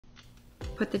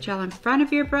put the gel in front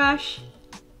of your brush,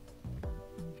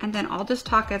 and then I'll just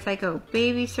talk as I go.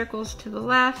 Baby circles to the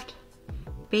left,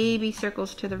 baby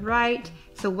circles to the right.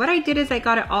 So what I did is I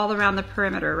got it all around the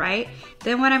perimeter, right?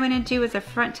 Then what I'm gonna do is a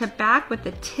front to back with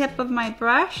the tip of my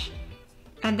brush,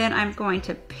 and then I'm going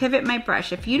to pivot my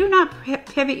brush. If you do not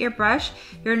pivot your brush,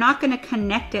 you're not gonna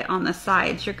connect it on the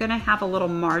sides. You're gonna have a little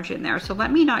margin there. So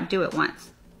let me not do it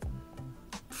once.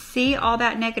 See all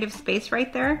that negative space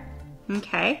right there?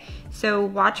 Okay, so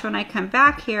watch when I come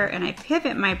back here and I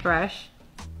pivot my brush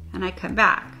and I come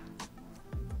back.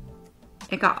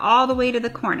 It got all the way to the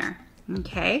corner,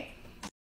 okay?